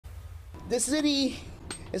The city,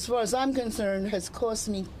 as far as I'm concerned, has cost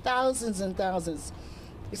me thousands and thousands.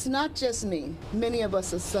 It's not just me. Many of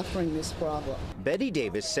us are suffering this problem. Betty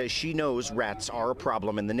Davis says she knows rats are a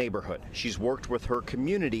problem in the neighborhood. She's worked with her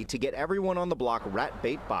community to get everyone on the block rat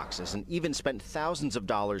bait boxes and even spent thousands of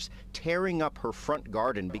dollars tearing up her front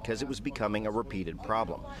garden because it was becoming a repeated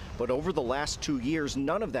problem. But over the last 2 years,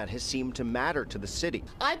 none of that has seemed to matter to the city.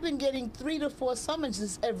 I've been getting 3 to 4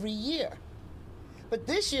 summonses every year. But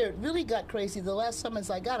this year, it really got crazy. The last summons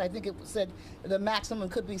I got, I think it said the maximum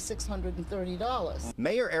could be $630.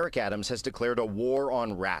 Mayor Eric Adams has declared a war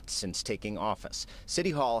on rats since taking office.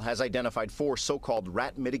 City Hall has identified 4 so-called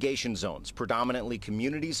rat mitigation zones, predominantly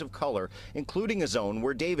communities of color, including a zone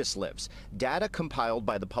where Davis lives. Data compiled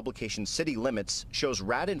by the publication City Limits shows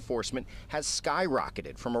rat enforcement has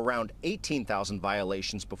skyrocketed from around 18,000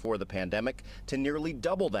 violations before the pandemic to nearly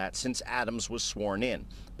double that since Adams was sworn in.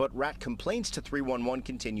 But rat complaints to 311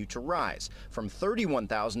 continue to rise, from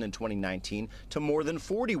 31,000 in 2019 to more than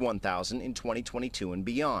 41,000 in 2022 and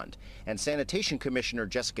beyond. And Sanitation Commissioner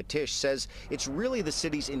Jessica Tisch says it's really the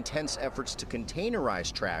city's intense efforts to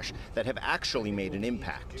containerize trash that have actually made an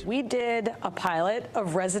impact. We did a pilot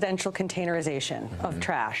of residential containerization of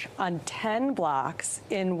trash on 10 blocks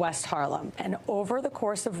in West Harlem. And over the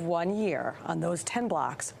course of 1 year on those 10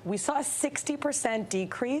 blocks, we saw a 60%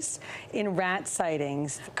 decrease in rat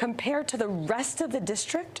sightings compared to the rest of the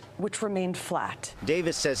district, which remained flat.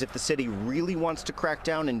 Davis says if the city really wants to crack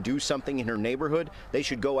down and do something in her neighborhood, they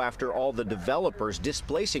should go after all the developers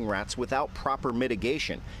displacing rats without proper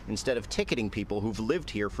mitigation, instead of ticketing people who've lived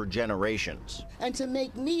here for generations. And to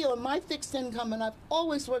make me or my fixed income, and I've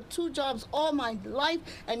always worked 2 jobs all my life,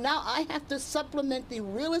 and now I have to supplement the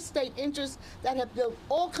real estate interests that have built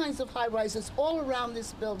all kinds of high-rises all around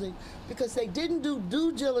this building because they didn't do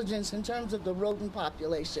due diligence in terms of the rodent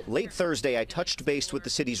population. Late Thursday, I touched base with the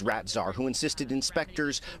city's rat czar, who insisted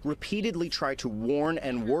inspectors repeatedly try to warn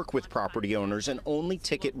and work with property owners and only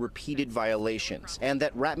ticket repeated violations, and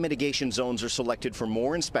that rat mitigation zones are selected for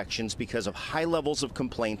more inspections because of high levels of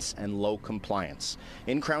complaints and low compliance.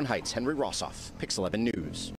 In Crown Heights, Henry Rossoff, Pix 11 News.